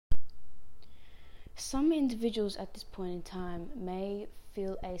Some individuals at this point in time may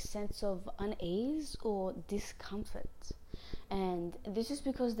feel a sense of unease or discomfort. And this is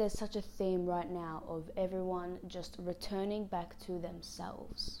because there's such a theme right now of everyone just returning back to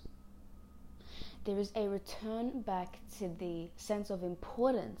themselves. There is a return back to the sense of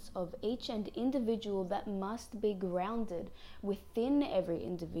importance of each and individual that must be grounded within every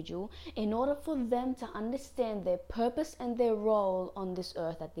individual in order for them to understand their purpose and their role on this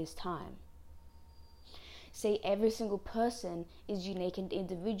earth at this time. See, every single person is unique and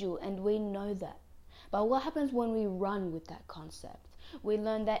individual, and we know that. But what happens when we run with that concept? We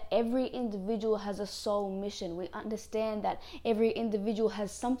learn that every individual has a soul mission. We understand that every individual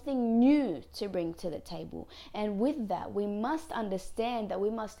has something new to bring to the table. And with that, we must understand that we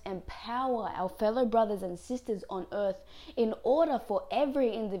must empower our fellow brothers and sisters on earth in order for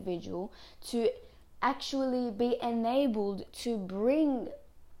every individual to actually be enabled to bring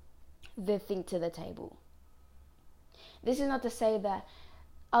the thing to the table. This is not to say that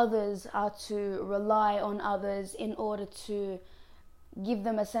others are to rely on others in order to give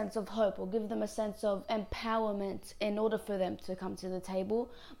them a sense of hope or give them a sense of empowerment in order for them to come to the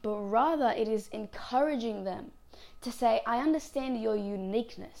table, but rather it is encouraging them to say, I understand your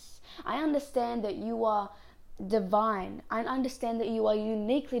uniqueness. I understand that you are divine. I understand that you are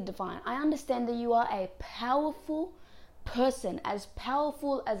uniquely divine. I understand that you are a powerful person, as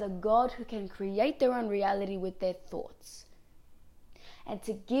powerful as a God who can create their own reality with their thoughts. And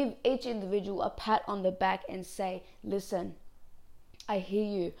to give each individual a pat on the back and say, listen, I hear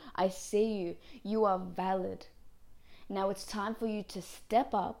you, I see you, you are valid. Now it's time for you to step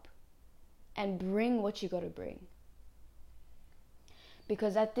up and bring what you got to bring.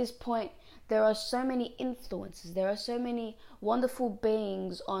 Because at this point, there are so many influences, there are so many wonderful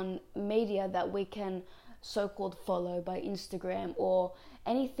beings on media that we can so-called follow by Instagram or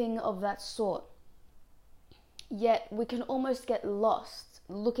anything of that sort. Yet we can almost get lost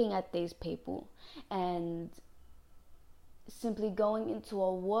looking at these people and simply going into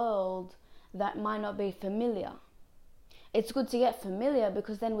a world that might not be familiar. It's good to get familiar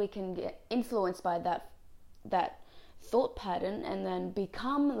because then we can get influenced by that thought pattern and then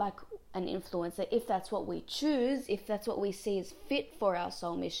become like an influencer if that's what we choose, if that's what we see is fit for our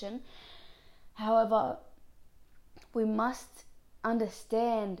soul mission. However, we must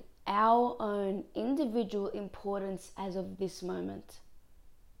understand our own individual importance as of this moment.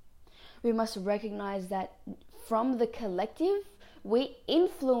 We must recognize that from the collective, we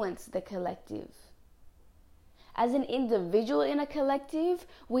influence the collective. As an individual in a collective,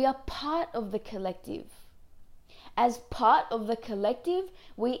 we are part of the collective. As part of the collective,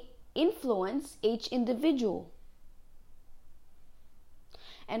 we influence each individual.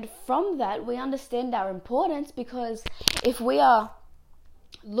 And from that, we understand our importance, because if we are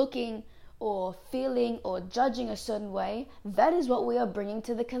looking or feeling or judging a certain way, that is what we are bringing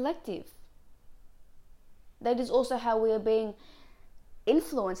to the collective. That is also how we are being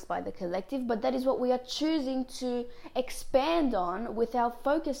influenced by the collective, but that is what we are choosing to expand on with our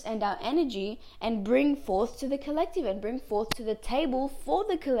focus and our energy and bring forth to the collective and bring forth to the table for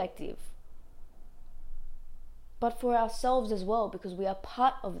the collective. But for ourselves as well, because we are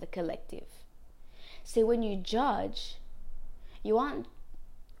part of the collective. See, when you judge,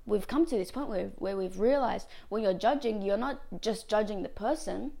 we've come to this point where we've realized when you're judging, you're not just judging the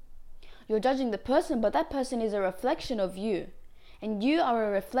person. You're judging the person, but that person is a reflection of you. And you are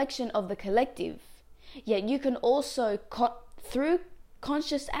a reflection of the collective. Yet you can also, through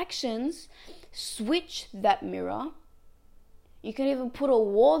conscious actions, switch that mirror. You can even put a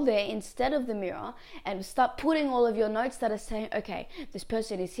wall there instead of the mirror and start putting all of your notes that are saying, okay, this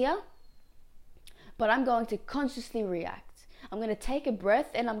person is here, but I'm going to consciously react. I'm going to take a breath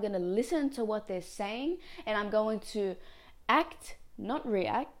and I'm going to listen to what they're saying, and I'm going to act, not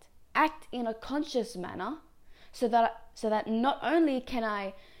react, act in a conscious manner so that not only can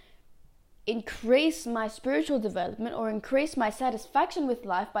I increase my spiritual development or increase my satisfaction with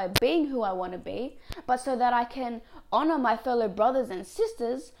life by being who I want to be, but so that I can honor my fellow brothers and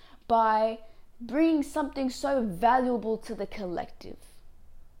sisters by bringing something so valuable to the collective.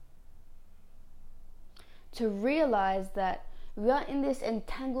 To realize that we are in this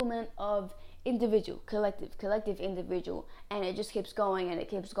entanglement of individual, collective, individual, and it just keeps going and it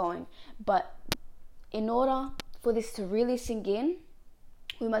keeps going. But in order for this to really sink in,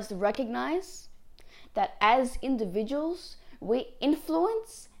 we must recognize that as individuals, we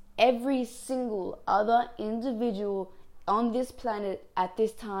influence every single other individual on this planet at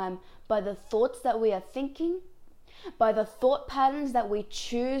this time by the thoughts that we are thinking, by the thought patterns that we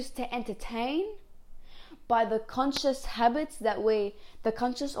choose to entertain, by the conscious habits the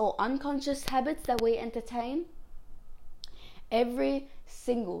conscious or unconscious habits that we entertain, every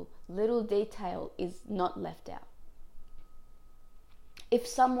single little detail is not left out. If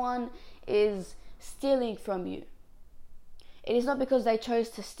someone is stealing from you, it is not because they chose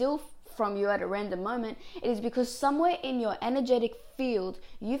to steal from you at a random moment. It is because somewhere in your energetic field,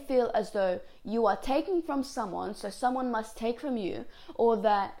 you feel as though you are taking from someone, so someone must take from you, or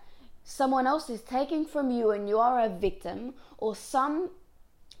that someone else is taking from you and you are a victim, or some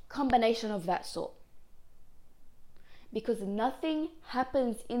combination of that sort. Because nothing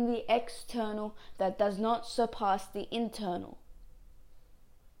happens in the external that does not surpass the internal.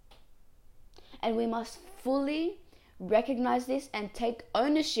 And we must fully recognize this and take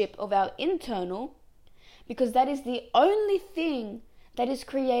ownership of our internal, because that is the only thing that is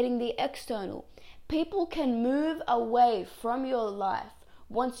creating the external. People can move away from your life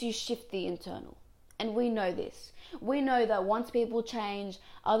once you shift the internal. And we know this. We know that once people change,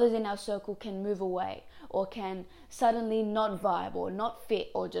 others in our circle can move away, or can suddenly not vibe, or not fit,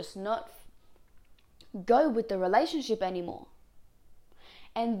 or just not go with the relationship anymore.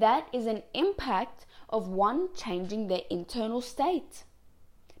 And that is an impact of one changing their internal state.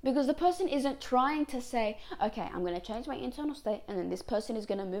 Because the person isn't trying to say, okay, I'm going to change my internal state and then this person is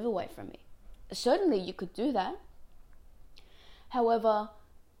going to move away from me. Certainly you could do that. However,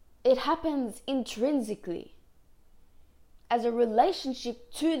 it happens intrinsically as a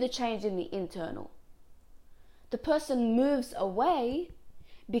relationship to the change in the internal. The person moves away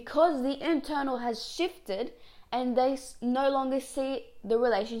because the internal has shifted and they no longer see the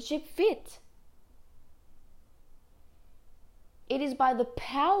relationship fit. It is by the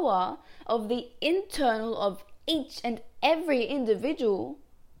power of the internal of each and every individual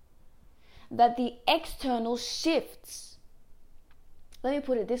that the external shifts. Let me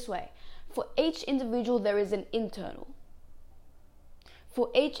put it this way. For each individual, there is an internal. For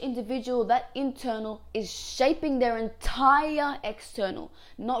each individual, that internal is shaping their entire external.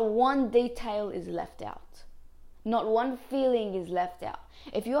 Not one detail is left out. Not one feeling is left out.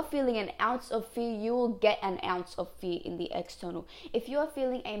 If you are feeling an ounce of fear, you will get an ounce of fear in the external. If you are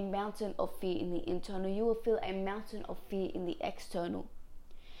feeling a mountain of fear in the internal, you will feel a mountain of fear in the external.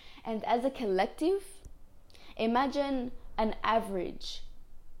 And as a collective, imagine an average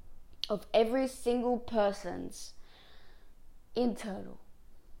of every single person's internal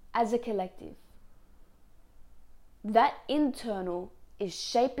as a collective. That internal is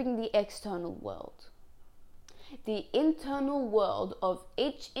shaping the external world. The internal world of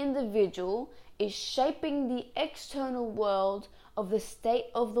each individual is shaping the external world of the state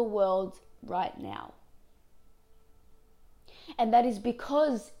of the world right now. And that is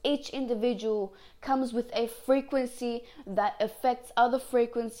because each individual comes with a frequency that affects other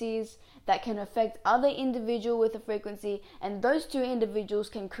frequencies, that can affect other individual with a frequency, and those two individuals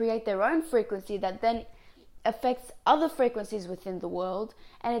can create their own frequency that then affects other frequencies within the world,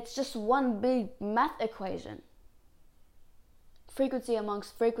 and it's just one big math equation. Frequency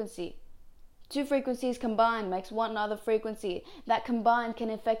amongst frequency. Two frequencies combined makes one other frequency. That combined can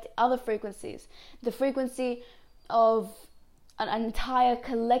affect other frequencies. The frequency of an entire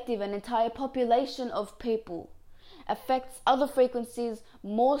collective, an entire population of people affects other frequencies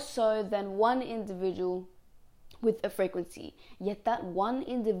more so than one individual with a frequency. Yet that one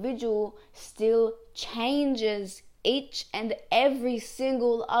individual still changes each and every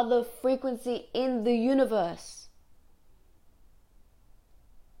single other frequency in the universe.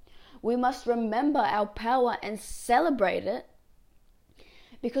 We must remember our power and celebrate it,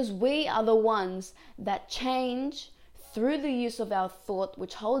 because we are the ones that change through the use of our thought,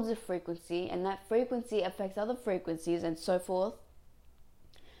 which holds a frequency, and that frequency affects other frequencies and so forth.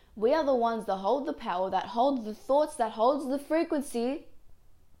 We are the ones that hold the power, that hold the thoughts, that holds the frequency,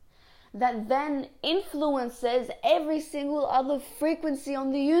 that then influences every single other frequency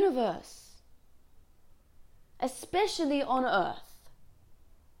on the universe, especially on Earth.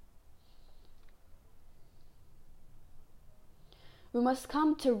 We must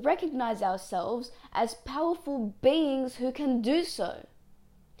come to recognize ourselves as powerful beings who can do so.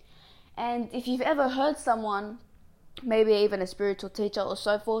 And if you've ever heard someone, maybe even a spiritual teacher or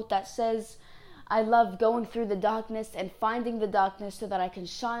so forth, that says, I love going through the darkness and finding the darkness so that I can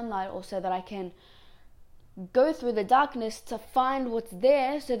shine light, or so that I can go through the darkness to find what's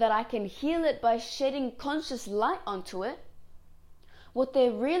there so that I can heal it by shedding conscious light onto it. What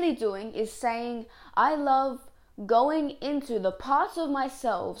they're really doing is saying, I love going into the parts of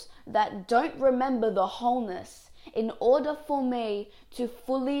myself that don't remember the wholeness in order for me to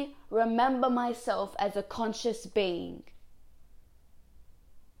fully remember myself as a conscious being.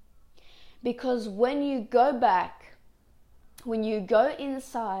 Because when you go back, when you go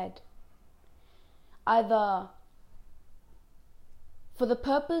inside, either for the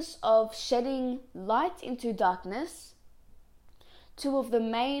purpose of shedding light into darkness, two of the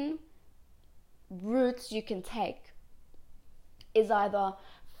main routes you can take is either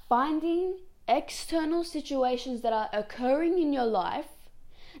finding external situations that are occurring in your life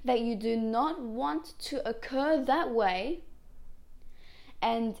that you do not want to occur that way,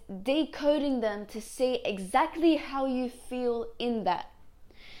 and decoding them to see exactly how you feel in that.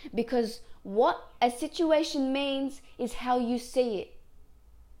 Because what a situation means is how you see it.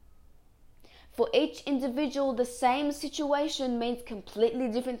 For each individual, the same situation means completely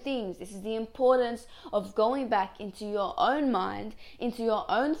different things. This is the importance of going back into your own mind, into your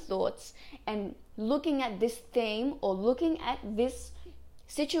own thoughts, and looking at this theme or looking at this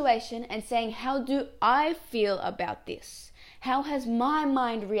situation and saying, how do I feel about this? How has my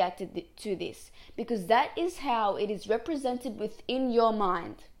mind reacted to this? Because that is how it is represented within your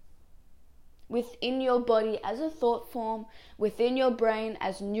mind, within your body as a thought form, within your brain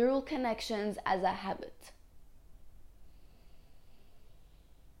as neural connections, as a habit.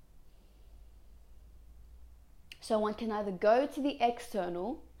 So one can either go to the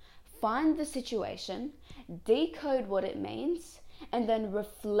external, find the situation, decode what it means, and then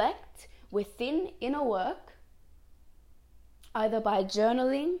reflect within inner work, either by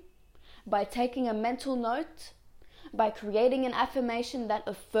journaling, by taking a mental note, by creating an affirmation that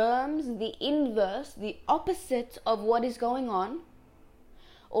affirms the inverse, the opposite of what is going on,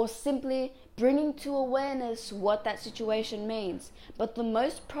 or simply bringing to awareness what that situation means. But the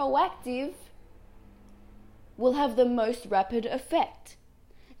most proactive will have the most rapid effect.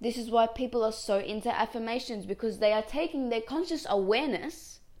 This is why people are so into affirmations, because they are taking their conscious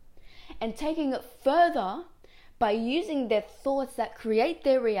awareness and taking it further by using their thoughts that create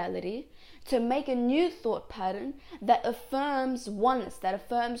their reality to make a new thought pattern that affirms oneness, that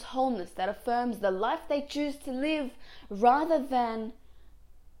affirms wholeness, that affirms the life they choose to live, rather than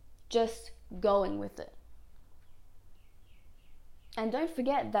just going with it. And don't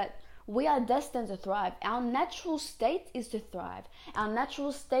forget that we are destined to thrive. Our natural state is to thrive. Our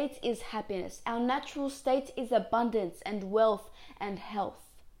natural state is happiness. Our natural state is abundance and wealth and health.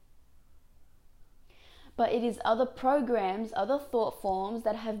 But it is other programs, other thought forms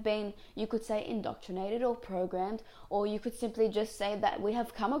that have been, you could say, indoctrinated or programmed, or you could simply just say that we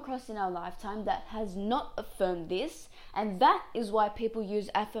have come across in our lifetime that has not affirmed this, and that is why people use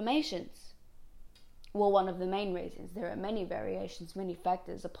affirmations. Well, one of the main reasons. There are many variations, many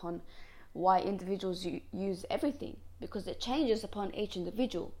factors upon why individuals use everything, because it changes upon each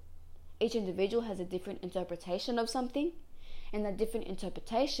individual. Each individual has a different interpretation of something, and that different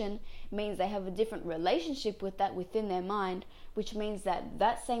interpretation means they have a different relationship with that within their mind, which means that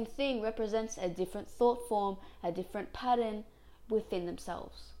that same thing represents a different thought form, a different pattern within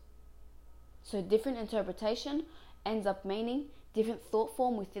themselves. So different interpretation ends up meaning different thought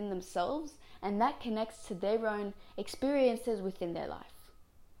form within themselves, and that connects to their own experiences within their life.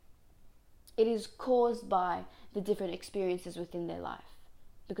 It is caused by the different experiences within their life,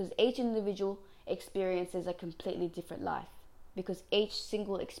 because each individual experiences a completely different life, because each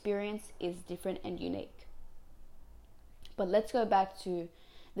single experience is different and unique. But let's go back to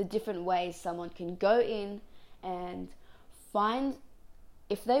the different ways someone can go in and find,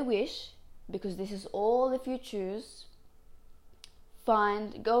 if they wish, because this is all if you choose,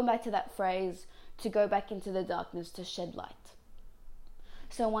 going back to that phrase, to go back into the darkness to shed light.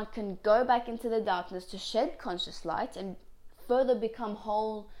 So one can go back into the darkness to shed conscious light and further become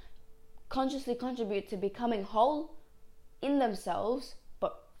whole, consciously contribute to becoming whole in themselves,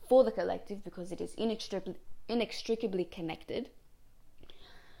 but for the collective, because it is inextricably connected,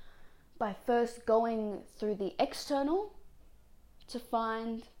 by first going through the external to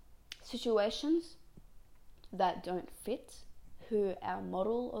find situations that don't fit who our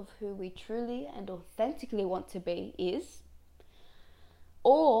model of who we truly and authentically want to be is,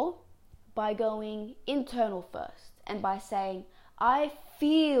 or by going internal first and by saying, I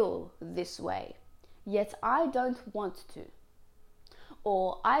feel this way, yet I don't want to.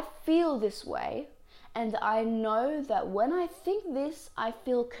 Or I feel this way, and I know that when I think this, I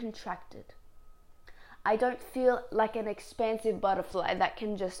feel contracted. I don't feel like an expansive butterfly that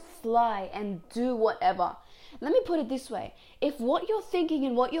can just fly and do whatever. Let me put it this way. If what you're thinking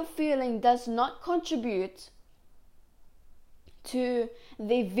and what you're feeling does not contribute to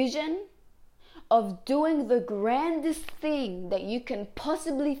the vision of doing the grandest thing that you can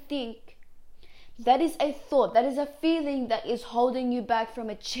possibly think, that is a thought, that is a feeling that is holding you back from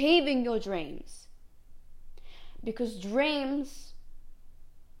achieving your dreams. Because dreams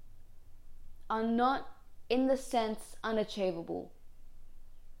are not, in the sense, unachievable.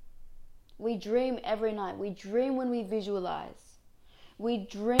 We dream every night. We dream when we visualize. We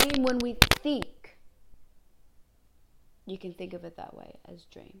dream when we think. You can think of it that way, as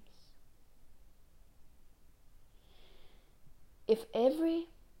dreams.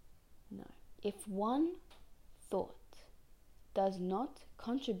 If one thought does not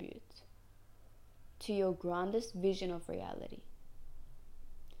contribute to your grandest vision of reality,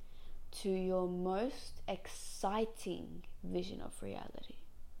 to your most exciting vision of reality,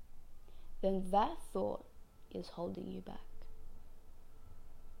 then that thought is holding you back.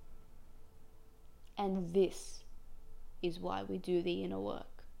 And this is why we do the inner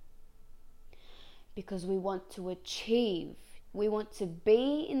work. Because we want to achieve, we want to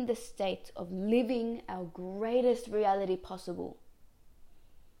be in the state of living our greatest reality possible.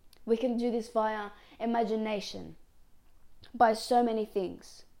 We can do this via imagination, by so many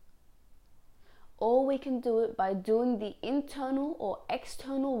things. Or we can do it by doing the internal or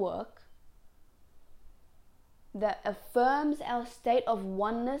external work that affirms our state of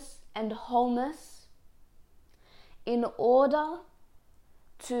oneness and wholeness in order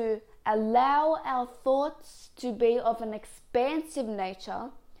to allow our thoughts to be of an expansive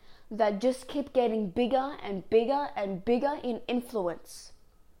nature that just keep getting bigger and bigger and bigger in influence.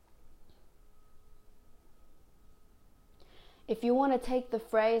 If you want to take the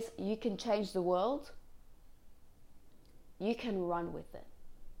phrase, "you can change the world," you can run with it.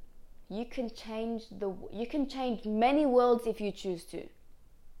 You can change many worlds if you choose to.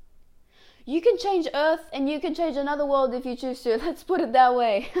 You can change Earth and you can change another world if you choose to. Let's put it that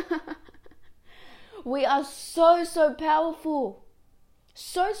way. We are so powerful.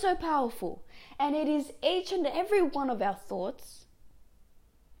 So powerful. And it is each and every one of our thoughts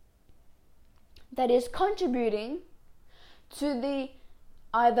that is contributing to the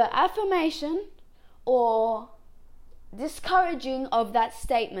either affirmation or discouraging of that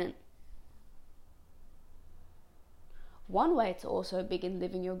statement. One way to also begin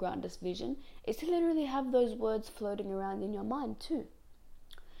living your grandest vision is to literally have those words floating around in your mind too.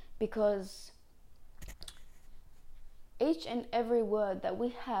 Because each and every word that we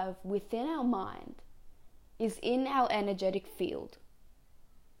have within our mind is in our energetic field.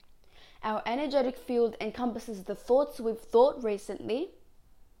 Our energetic field encompasses the thoughts we've thought recently,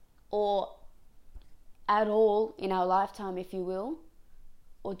 or at all in our lifetime, if you will,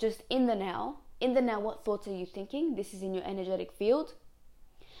 or just in the now. In the now, what thoughts are you thinking? This is in your energetic field.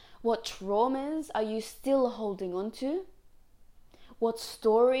 What traumas are you still holding on to? What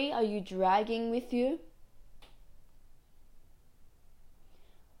story are you dragging with you?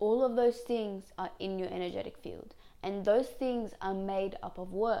 All of those things are in your energetic field, and those things are made up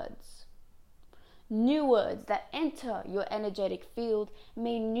of words. New words that enter your energetic field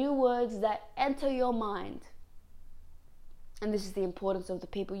mean new words that enter your mind. And this is the importance of the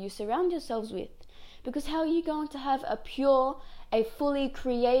people you surround yourselves with. Because how are you going to have a fully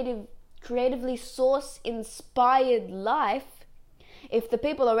creatively source-inspired life if the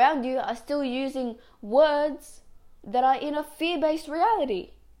people around you are still using words that are in a fear-based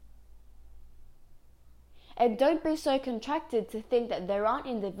reality? And don't be so contracted to think that there aren't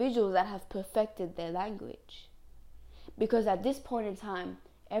individuals that have perfected their language. Because at this point in time,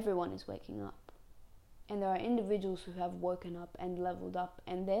 everyone is waking up. And there are individuals who have woken up and leveled up,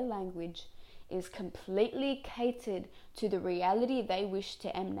 and their language is completely catered to the reality they wish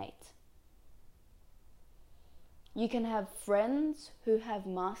to emanate. You can have friends who have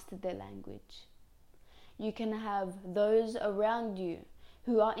mastered their language. You can have those around you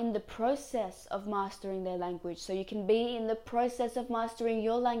who are in the process of mastering their language. So you can be in the process of mastering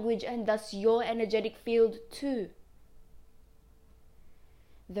your language and thus your energetic field too.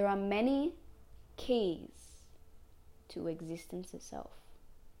 There are many keys to existence itself.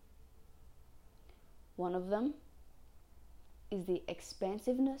 One of them is the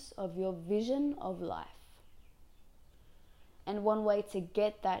expansiveness of your vision of life. And one way to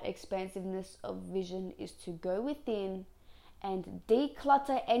get that expansiveness of vision is to go within and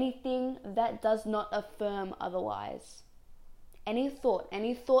declutter anything that does not affirm otherwise. Any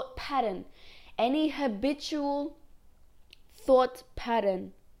thought pattern, any habitual thought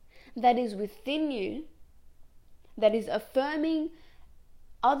pattern that is within you, that is affirming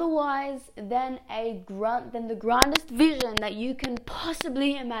otherwise than the grandest vision that you can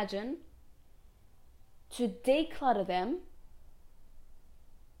possibly imagine, to declutter them,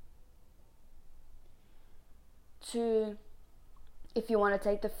 to, if you want to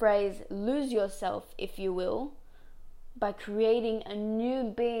take the phrase, lose yourself, if you will, by creating a new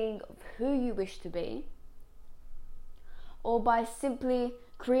being of who you wish to be, or by simply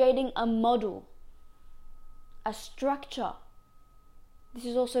creating a model a structure. This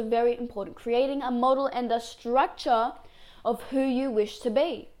is also very important. Creating a model and a structure of who you wish to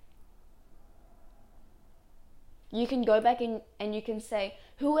be. You can go back and you can say,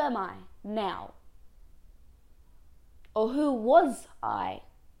 who am I now? Or who was I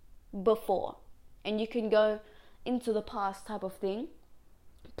before? And you can go into the past type of thing,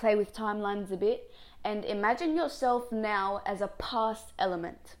 play with timelines a bit, and imagine yourself now as a past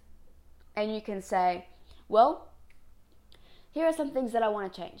element. And you can say, well, here are some things that I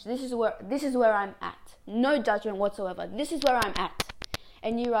want to change. This is where I'm at. No judgment whatsoever. This is where I'm at.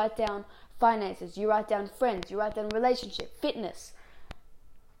 And you write down finances, you write down friends, you write down relationship, fitness,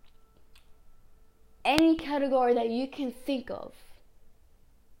 any category that you can think of.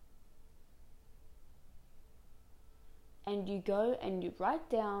 And you go and you write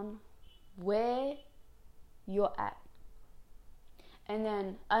down where you're at. And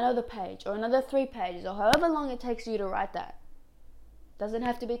then another page or another 3 pages or however long it takes you to write that. Doesn't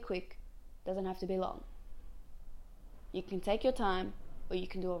have to be quick, doesn't have to be long. You can take your time or you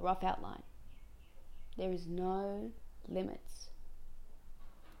can do a rough outline. There is no limits.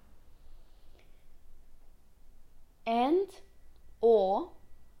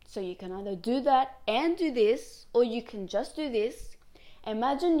 So you can either do that and do this, or you can just do this.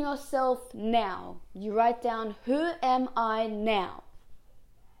 Imagine yourself now. You write down, who am I now?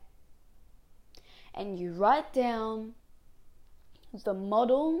 And you write down the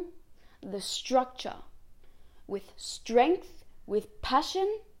model, the structure, with strength, with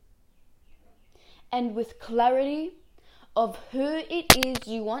passion, and with clarity of who it is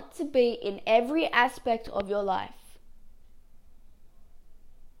you want to be in every aspect of your life.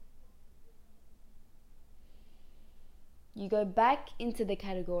 You go back into the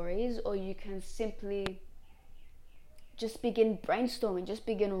categories, or you can simply just begin brainstorming, just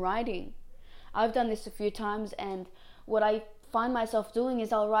begin writing. I've done this a few times, and what I find myself doing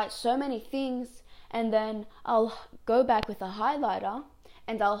is I'll write so many things, and then I'll go back with a highlighter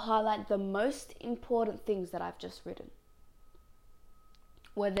and I'll highlight the most important things that I've just written.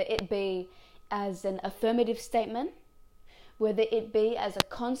 Whether it be as an affirmative statement, whether it be as a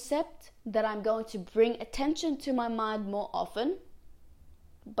concept that I'm going to bring attention to my mind more often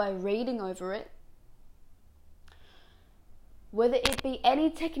by reading over it, whether it be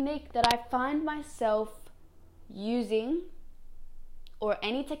any technique that I find myself using, or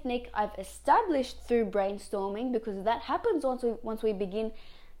any technique I've established through brainstorming, because that happens once we begin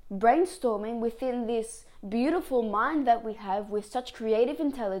brainstorming within this beautiful mind that we have with such creative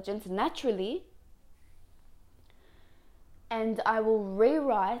intelligence naturally. And I will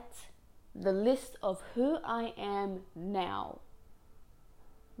rewrite the list of who I am now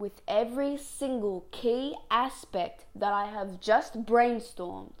with every single key aspect that I have just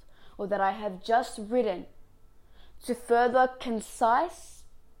brainstormed or that I have just written, to further concise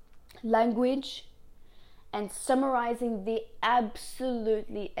language and summarizing the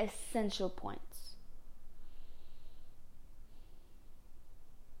absolutely essential points.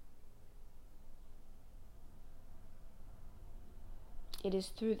 It is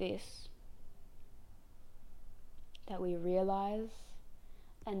through this that we realize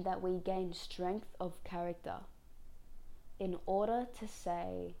and that we gain strength of character in order to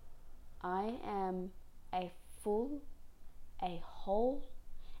say, I am a full, a whole,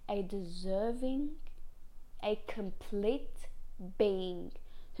 a deserving, a complete being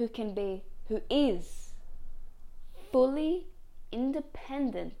who is fully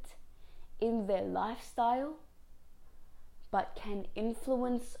independent in their lifestyle, but can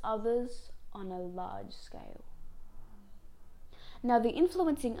influence others on a large scale. Now, the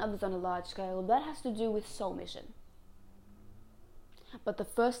influencing others on a large scale, that has to do with soul mission. But the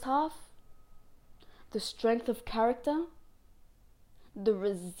first half, the strength of character, the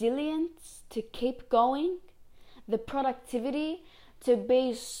resilience to keep going, the productivity to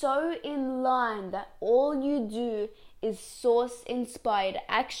be so in line that all you do is source-inspired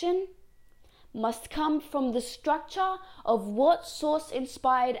action, must come from the structure of what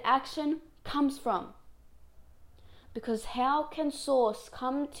source-inspired action comes from. Because how can source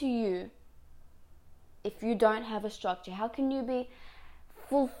come to you if you don't have a structure? How can you be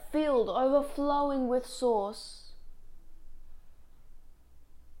fulfilled, overflowing with source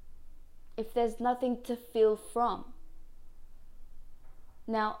if there's nothing to fill from?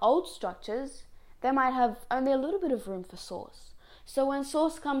 Now, old structures, they might have only a little bit of room for source. So when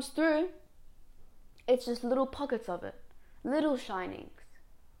source comes through, it's just little pockets of it, little shinings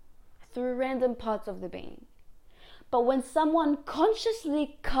through random parts of the being. But when someone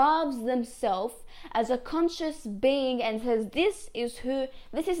consciously carves themselves as a conscious being and says, this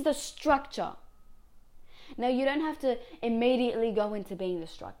is the structure, Now, you don't have to immediately go into being the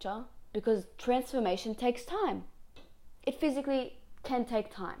structure, because transformation takes time. It physically can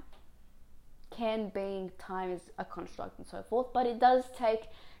take time. Can being time is a construct and so forth, but it does take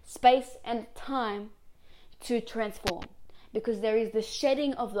space and time to transform, because there is the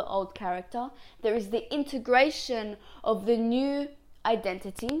shedding of the old character, there is the integration of the new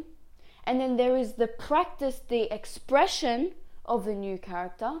identity, and then there is the practice, the expression of the new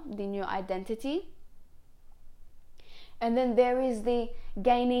character, the new identity. And then there is the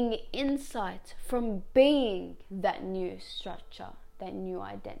gaining insight from being that new structure, that new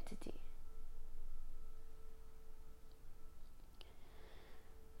identity.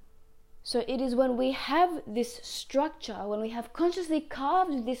 So it is when we have this structure, when we have consciously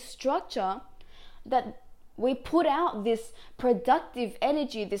carved this structure, that we put out this productive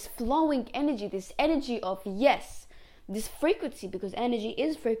energy, this flowing energy, this energy of yes, this frequency, because energy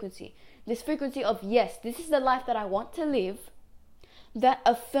is frequency, this frequency of yes, this is the life that I want to live, that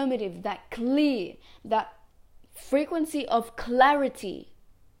affirmative, that clear, that frequency of clarity,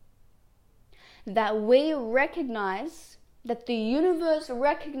 that we recognize, that the universe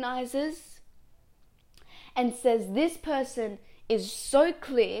recognizes and says, this person is so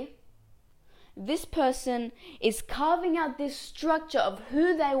clear, this person is carving out this structure of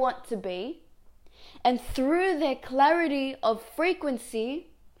who they want to be, and through their clarity of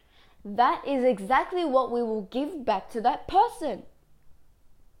frequency, that is exactly what we will give back to that person.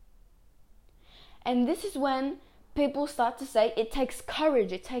 And this is when people start to say it takes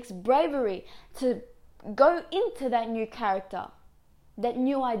courage, it takes bravery to go into that new character, that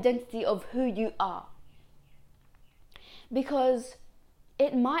new identity of who you are. Because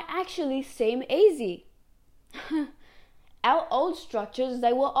it might actually seem easy. Our old structures,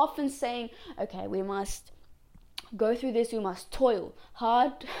 they were often saying, okay, we must go through this, we must toil,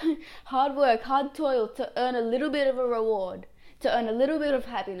 hard work, hard toil to earn a little bit of a reward, to earn a little bit of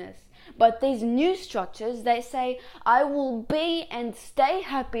happiness. But these new structures, they say, I will be and stay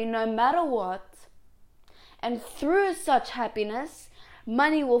happy no matter what. And through such happiness,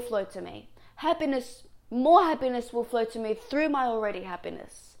 money will flow to me. More happiness will flow to me through my already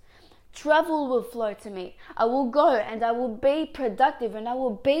happiness. Travel will flow to me. I will go and I will be productive and I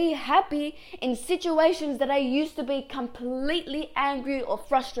will be happy in situations that I used to be completely angry or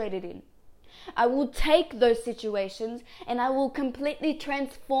frustrated in. I will take those situations and I will completely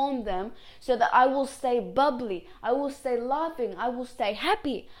transform them so that I will stay bubbly, I will stay laughing, I will stay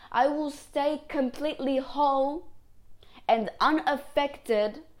happy, I will stay completely whole and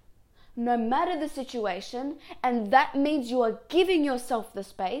unaffected no matter the situation. And that means you are giving yourself the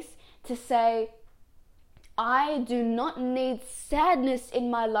space to say, I do not need sadness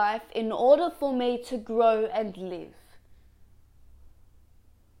in my life in order for me to grow and live.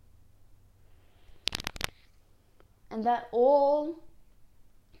 And that all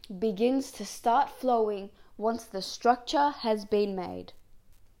begins to start flowing once the structure has been made.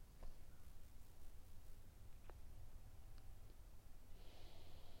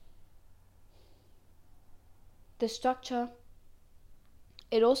 The structure,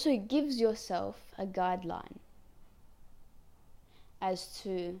 it also gives yourself a guideline as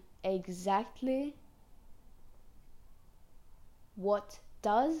to exactly what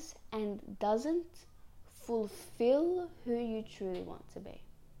does and doesn't fulfill who you truly want to be.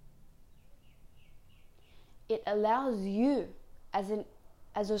 It allows you as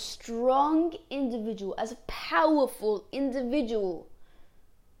a strong individual, as a powerful individual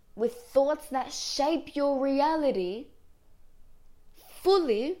with thoughts that shape your reality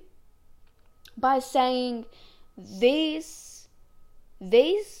fully by saying, these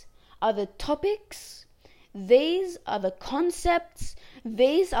are the topics, these are the concepts,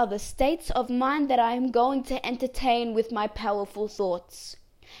 these are the states of mind that I am going to entertain with my powerful thoughts.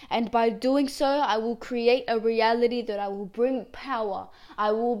 And by doing so, I will create a reality that I will bring power,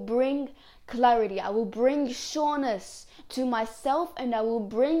 I will bring clarity, I will bring sureness to myself, and I will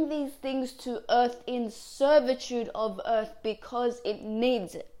bring these things to earth in servitude of earth because it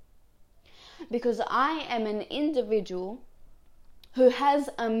needs it. Because I am an individual who has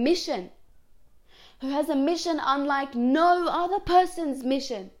a mission, unlike no other person's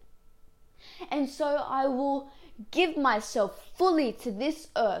mission. And so I will give myself fully to this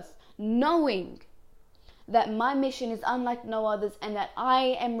earth, knowing that my mission is unlike no others and that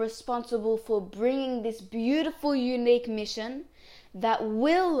I am responsible for bringing this beautiful, unique mission that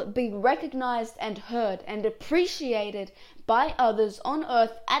will be recognized and heard and appreciated by others on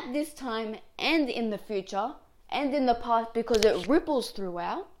earth at this time and in the future and in the past, because it ripples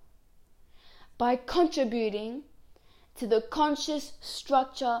throughout, by contributing to the conscious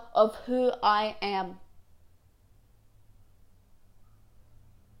structure of who I am.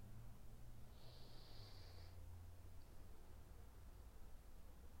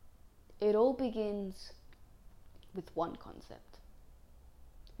 it all begins with one concept.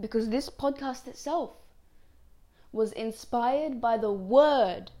 Because this podcast itself was inspired by the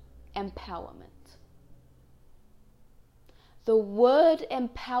word empowerment. The word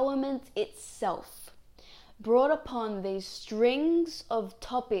empowerment itself brought upon these strings of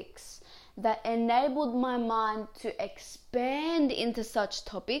topics that enabled my mind to expand into such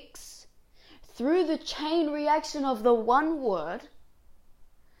topics through the chain reaction of the one word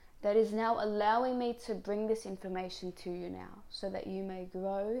that is now allowing me to bring this information to you now so that you may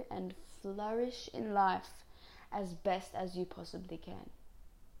grow and flourish in life as best as you possibly can,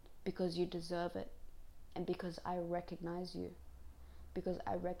 because you deserve it, and because I recognize you, because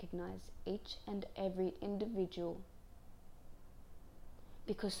I recognize each and every individual,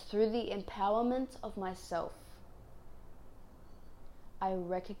 because through the empowerment of myself, I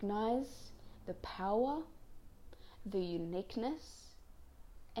recognize the power, the uniqueness,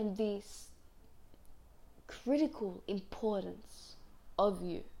 and the critical importance of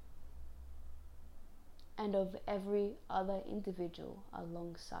you and of every other individual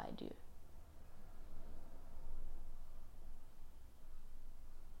alongside you.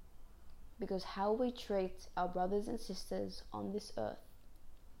 Because how we treat our brothers and sisters on this earth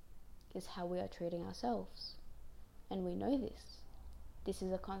is how we are treating ourselves. And we know this. This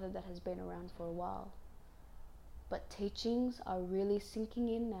is a concept that has been around for a while. But teachings are really sinking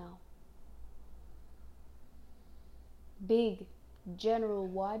in now. Big, general,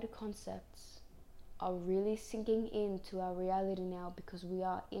 wide concepts are really sinking into our reality now because we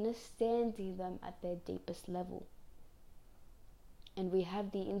are understanding them at their deepest level. And we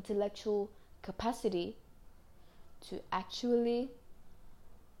have the intellectual capacity to actually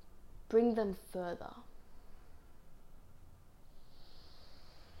bring them further.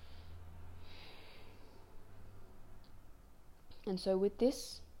 And so with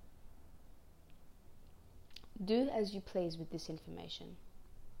this, do as you please with this information.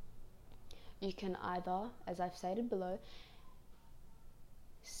 You can either, as I've stated below,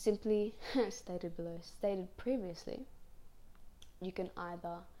 stated previously, you can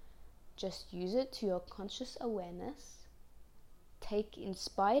either just use it to your conscious awareness, take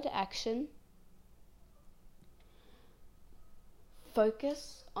inspired action,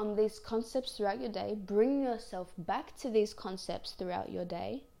 focus on these concepts throughout your day, bring yourself back to these concepts throughout your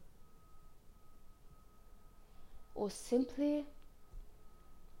day, or simply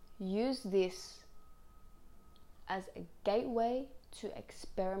use this as a gateway to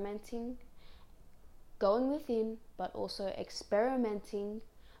experimenting, going within, but also experimenting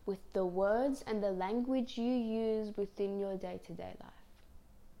with the words and the language you use within your day-to-day life.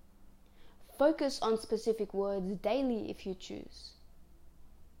 Focus on specific words daily if you choose.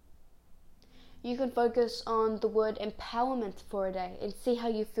 You can focus on the word empowerment for a day and see how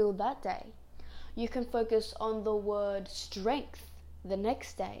you feel that day. You can focus on the word strength the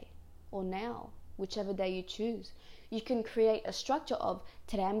next day or now, whichever day you choose. You can create a structure of,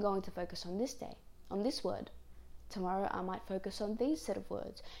 today I'm going to focus on this day, on this word. Tomorrow I might focus on these set of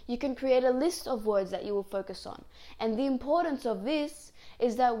words. You can create a list of words that you will focus on. And the importance of this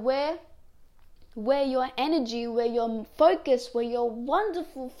is that where your energy, where your focus, where your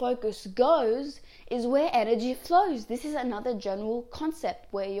wonderful focus goes, is where energy flows. This is another general concept.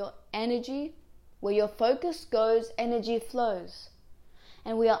 Where your energy, where your focus goes, energy flows.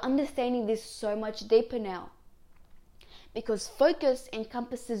 And we are understanding this so much deeper now. Because focus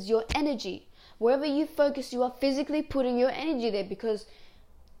encompasses your energy. Wherever you focus, you are physically putting your energy there. Because,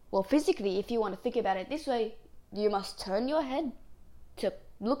 well, physically, if you want to think about it this way, you must turn your head to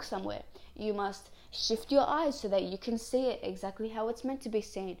look somewhere. You must shift your eyes so that you can see it exactly how it's meant to be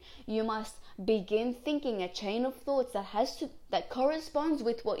seen. You must begin thinking a chain of thoughts that corresponds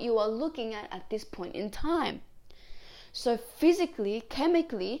with what you are looking at this point in time. So physically,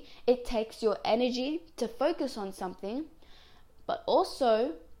 chemically, it takes your energy to focus on something, but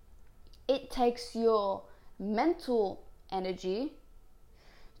also it takes your mental energy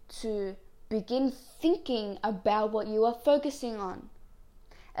to begin thinking about what you are focusing on.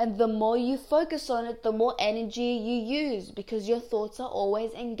 And the more you focus on it, the more energy you use, because your thoughts are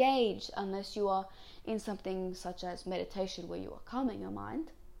always engaged, unless you are in something such as meditation where you are calming your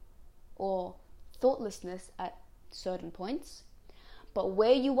mind, or thoughtlessness at certain points. But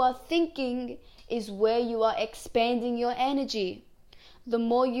where you are thinking is where you are expanding your energy. The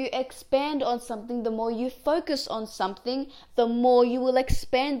more you expand on something, the more you focus on something, the more you will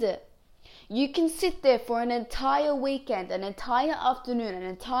expand it. You can sit there for an entire weekend, an entire afternoon, an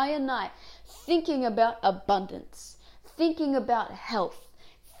entire night, thinking about abundance, thinking about health,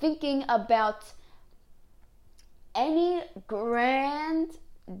 thinking about any grand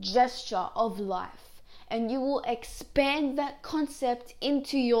gesture of life, and you will expand that concept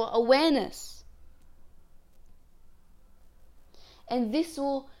into your awareness. And this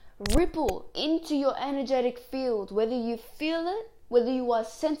will ripple into your energetic field, whether you feel it, whether you are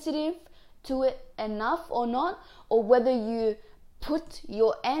sensitive to it enough or not, or whether you put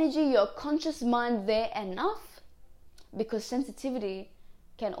your energy, your conscious mind there enough, because sensitivity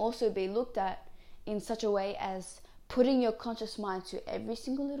can also be looked at in such a way as putting your conscious mind to every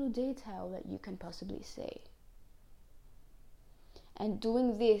single little detail that you can possibly see. And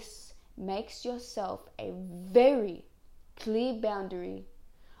doing this makes yourself a very clear boundary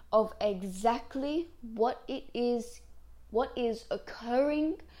of exactly what is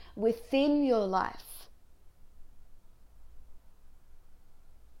occurring within your life.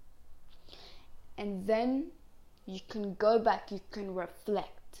 And then you can go back, you can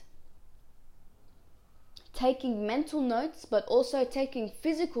reflect. Taking mental notes, but also taking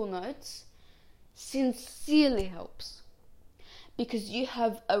physical notes, sincerely helps. Because you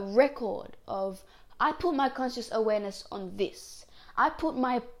have a record of, I put my conscious awareness on this. I put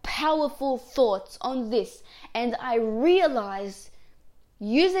my powerful thoughts on this. And I realize,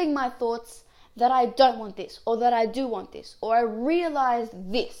 using my thoughts, that I don't want this, or that I do want this, or I realize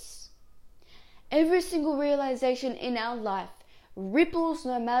this. Every single realization in our life ripples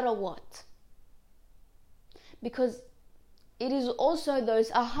no matter what. Because it is also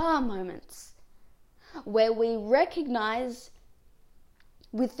those aha moments where we recognize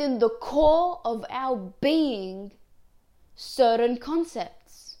within the core of our being certain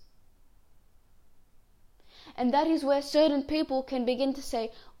concepts. And that is where certain people can begin to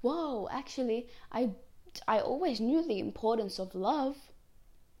say, whoa, actually, I always knew the importance of love,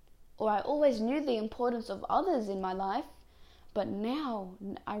 or I always knew the importance of others in my life, but now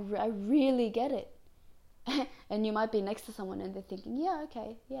I really get it. And you might be next to someone and they're thinking, yeah,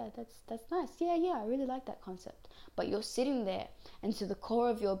 okay, yeah, that's nice. Yeah, I really like that concept. But you're sitting there, and to the core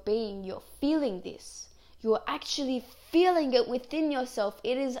of your being, you're feeling this. You're actually feeling it within yourself.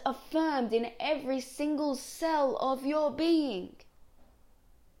 It is affirmed in every single cell of your being.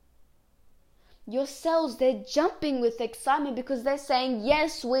 Your cells, they're jumping with excitement because they're saying,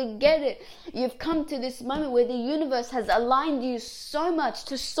 yes, we get it. You've come to this moment where the universe has aligned you so much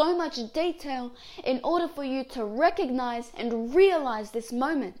to so much detail in order for you to recognize and realize this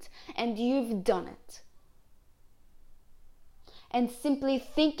moment. And you've done it. And simply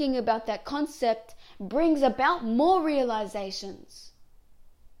thinking about that concept brings about more realizations.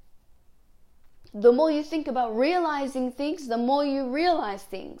 The more you think about realizing things, the more you realize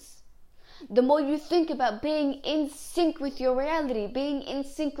things. The more you think about being in sync with your reality, being in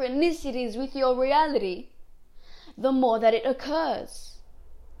synchronicities with your reality, the more that it occurs.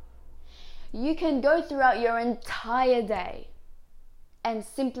 You can go throughout your entire day and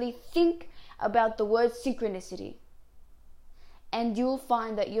simply think about the word synchronicity. And you'll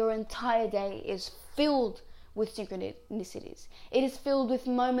find that your entire day is filled with synchronicities. It is filled with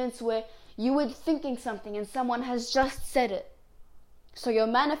moments where you were thinking something and someone has just said it. So your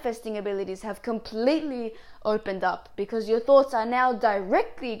manifesting abilities have completely opened up because your thoughts are now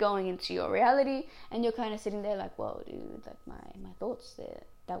directly going into your reality, and you're kind of sitting there like, whoa, dude, like my thoughts,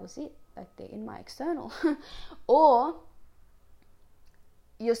 that was it. Like they're in my external. Or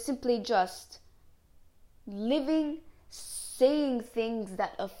you're simply just living, seeing things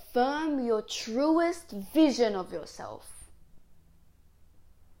that affirm your truest vision of yourself.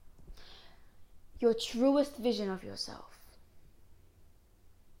 Your truest vision of yourself.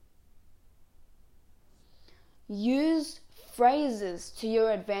 Use phrases to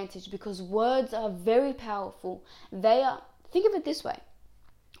your advantage because words are very powerful. Think of it this way.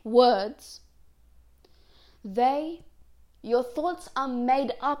 Words, your thoughts are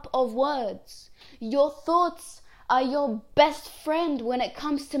made up of words. Your thoughts are your best friend when it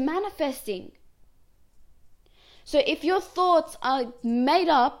comes to manifesting. So if your thoughts are made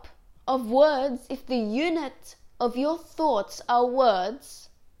up of words, if the unit of your thoughts are words,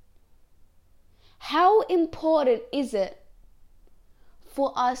 how important is it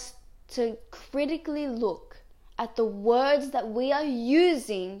for us to critically look at the words that we are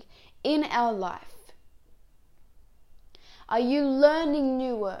using in our life? Are you learning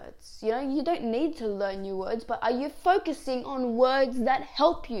new words? You don't need to learn new words, but are you focusing on words that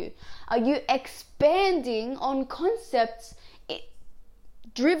help you? Are you expanding on concepts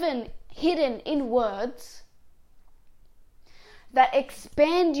hidden in words that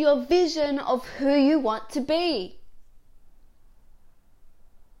expand your vision of who you want to be?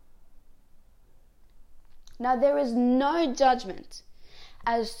 Now, there is no judgment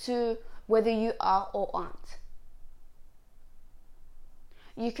as to whether you are or aren't.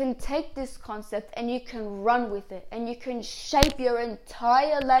 You can take this concept and you can run with it, and you can shape your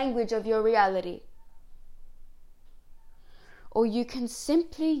entire language of your reality. Or you can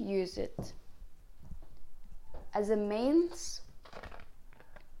simply use it as a means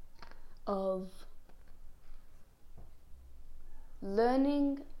of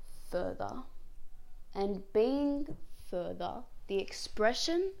learning further and being further the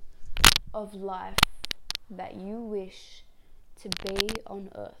expression of life that you wish to be on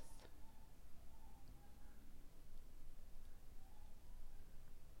earth.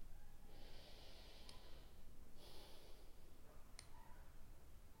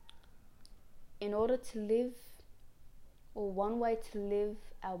 In order to live, or one way to live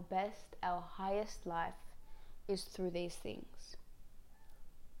our best, our highest life, is through these things.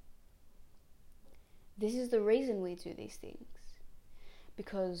 This is the reason we do these things.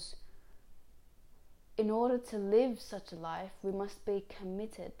 Because in order to live such a life, we must be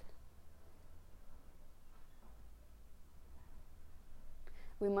committed.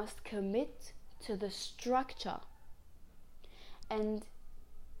 We must commit to the structure. And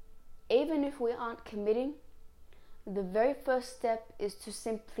even if we aren't committing, the very first step is to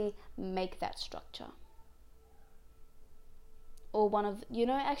simply make that structure. Or that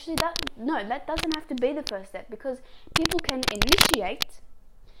doesn't have to be the first step, because people can initiate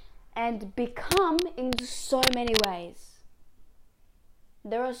and become in so many ways.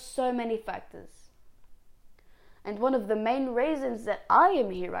 There are so many factors. And one of the main reasons that I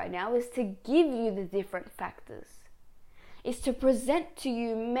am here right now is to give you the different factors. Is to present to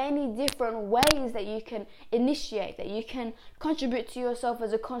you many different ways that you can initiate, that you can contribute to yourself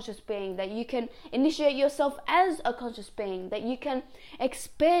as a conscious being, that you can initiate yourself as a conscious being, that you can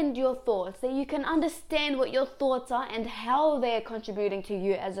expand your thoughts, that you can understand what your thoughts are and how they are contributing to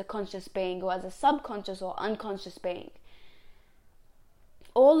you as a conscious being or as a subconscious or unconscious being.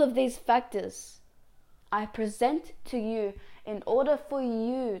 All of these factors I present to you in order for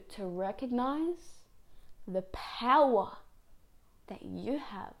you to recognize the power that you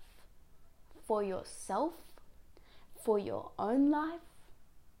have for yourself, for your own life,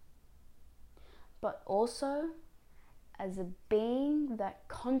 but also as a being that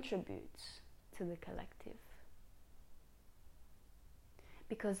contributes to the collective.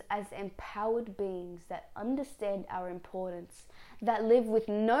 Because as empowered beings that understand our importance, that live with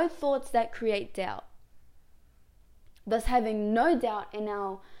no thoughts that create doubt, thus having no doubt in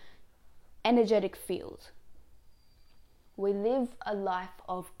our energetic field, we live a life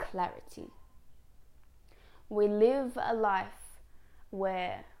of clarity. We live a life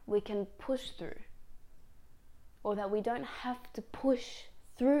where we can push through, or that we don't have to push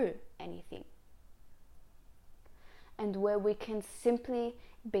through anything, and where we can simply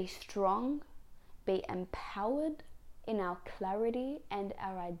be strong, be empowered in our clarity and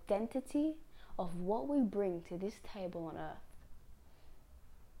our identity of what we bring to this table on earth,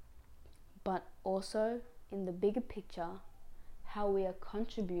 but also in the bigger picture, how we are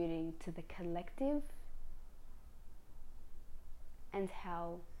contributing to the collective, and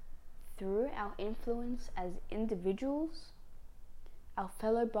how through our influence as individuals, our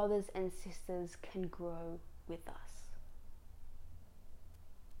fellow brothers and sisters can grow with us.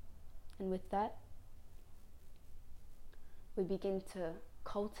 And with that, we begin to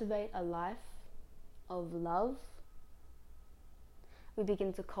cultivate a life of love. We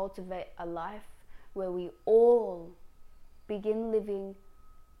begin to cultivate a life where we all begin living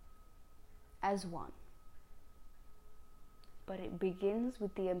as one. But it begins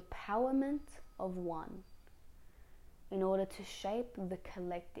with the empowerment of one in order to shape the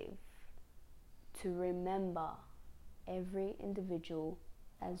collective, to remember every individual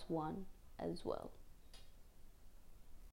as one as well.